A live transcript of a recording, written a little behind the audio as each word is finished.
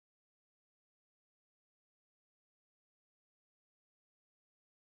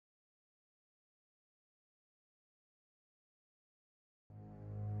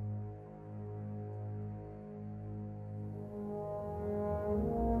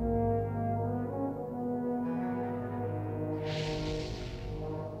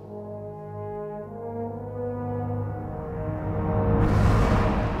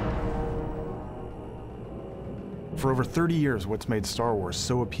For over 30 years, what's made Star Wars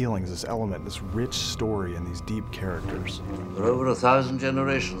so appealing is this element, this rich story and these deep characters. For over 1,000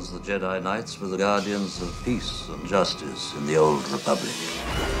 generations, the Jedi Knights were the guardians of peace and justice in the Old Republic.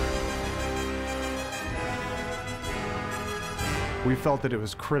 We felt that it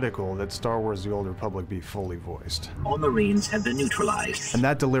was critical that Star Wars The Old Republic be fully voiced. All Marines have been neutralized. And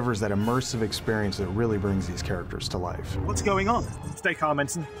that delivers that immersive experience that really brings these characters to life. What's going on? Stay calm,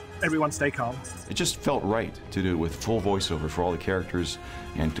 Ensign. Everyone stay calm. It just felt right to do it with full voiceover for all the characters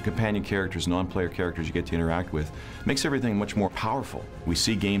and the companion characters, non-player characters you get to interact with. It makes everything much more powerful. We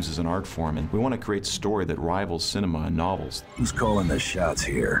see games as an art form, and we want to create a story that rivals cinema and novels. Who's calling the shots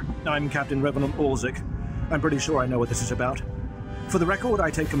here? I'm Captain Revenant Orzik. I'm pretty sure I know what this is about. For the record,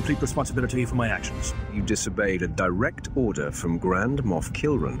 I take complete responsibility for my actions. You disobeyed a direct order from Grand Moff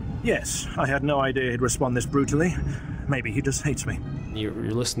Kilran. Yes, I had no idea he'd respond this brutally. Maybe he just hates me. You're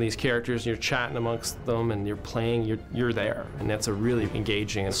listening to these characters, and you're chatting amongst them, and you're playing, you're there. And that's a really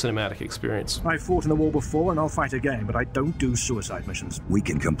engaging and cinematic experience. I've fought in the war before, and I'll fight again, but I don't do suicide missions. We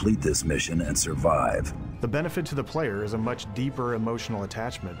can complete this mission and survive. The benefit to the player is a much deeper emotional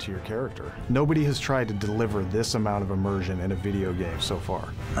attachment to your character. Nobody has tried to deliver this amount of immersion in a video game so far.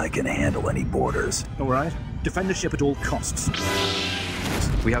 I can handle any borders. All right, defend the ship at all costs.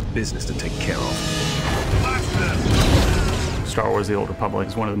 We have business to take care of. Star Wars The Old Republic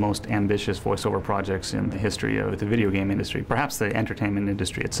is one of the most ambitious voiceover projects in the history of the video game industry, perhaps the entertainment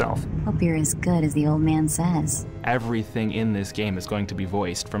industry itself. Hope you're as good as the old man says. Everything in this game is going to be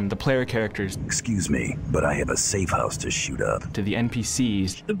voiced, from the player characters. Excuse me, but I have a safe house to shoot up. To the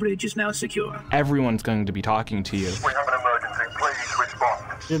NPCs. The bridge is now secure. Everyone's going to be talking to you. We have an emergency. Please respond.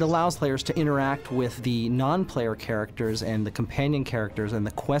 It allows players to interact with the non-player characters and the companion characters and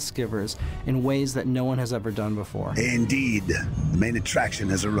the quest givers in ways that no one has ever done before. Indeed. The main attraction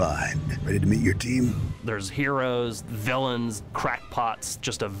has arrived. Ready to meet your team? There's heroes, villains, crackpots,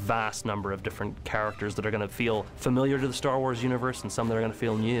 just a vast number of different characters that are going to feel familiar to the Star Wars universe and some that are going to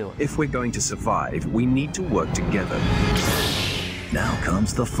feel new. If we're going to survive, we need to work together. Now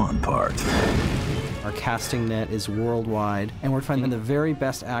comes the fun part. Our casting net is worldwide, and we're finding the very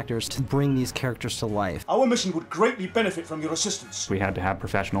best actors to bring these characters to life. Our mission would greatly benefit from your assistance. We had to have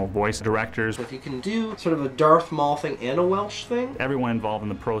professional voice directors. If you can do sort of a Darth Maul thing and a Welsh thing. Everyone involved in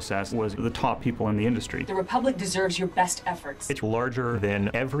the process was the top people in the industry. The Republic deserves your best efforts. It's larger than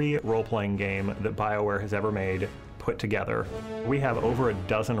every role-playing game that BioWare has ever made put together. We have over a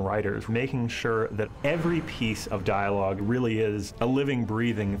dozen writers making sure that every piece of dialogue really is a living,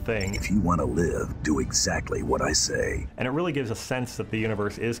 breathing thing. If you want to live, do exactly what I say. And it really gives a sense that the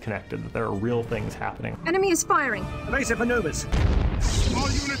universe is connected, that there are real things happening. Enemy is firing. Evasive maneuvers. All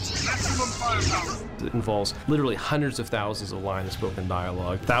units, maximum firepower. It involves literally hundreds of thousands of lines of spoken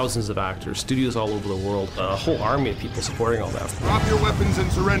dialogue, thousands of actors, studios all over the world, a whole army of people supporting all that. Drop your weapons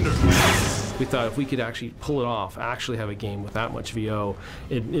and surrender. We thought if we could actually pull it off, actually have a game with that much VO,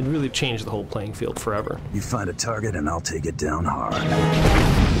 it really changed the whole playing field forever. You find a target and I'll take it down hard.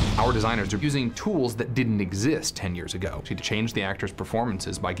 Our designers are using tools that didn't exist 10 years ago to change the actors'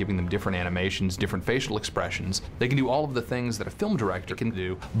 performances by giving them different animations, different facial expressions. They can do all of the things that a film director can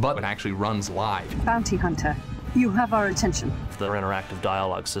do, but it actually runs live. Bounty Hunter, you have our attention. The interactive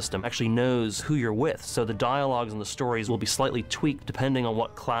dialogue system actually knows who you're with, so the dialogues and the stories will be slightly tweaked depending on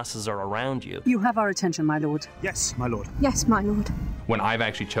what classes are around you. You have our attention, my lord. Yes, my lord. Yes, my lord. When I've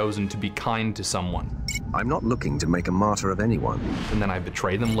actually chosen to be kind to someone. I'm not looking to make a martyr of anyone. And then I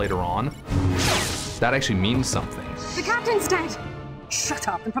betray them later on. That actually means something. The captain's dead. Shut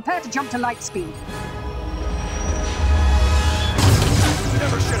up and prepare to jump to light speed.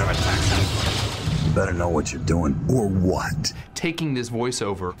 Never should have attacked them. You better know what you're doing, or what. Taking this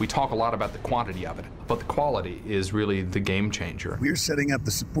voiceover, we talk a lot about the quantity of it, but the quality is really the game changer. We're setting up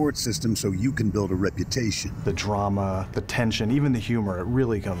the support system so you can build a reputation. The drama, the tension, even the humor, it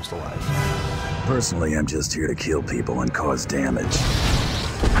really comes to life. Personally, I'm just here to kill people and cause damage.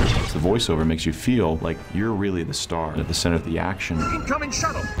 The voiceover makes you feel like you're really the star, at the center of the action. Incoming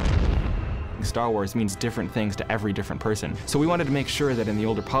shuttle! Star Wars means different things to every different person. So we wanted to make sure that in the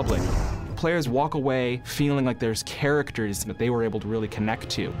Old Republic, players walk away feeling like there's characters that they were able to really connect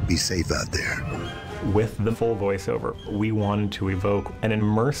to. Be safe out there. With the full voiceover, we wanted to evoke an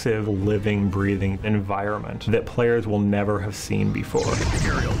immersive, living, breathing environment that players will never have seen before.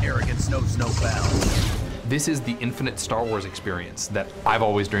 Imperial arrogance knows no bounds. This is the infinite Star Wars experience that I've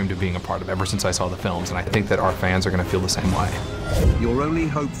always dreamed of being a part of ever since I saw the films, and I think that our fans are going to feel the same way. Your only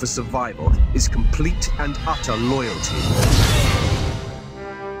hope for survival is complete and utter loyalty.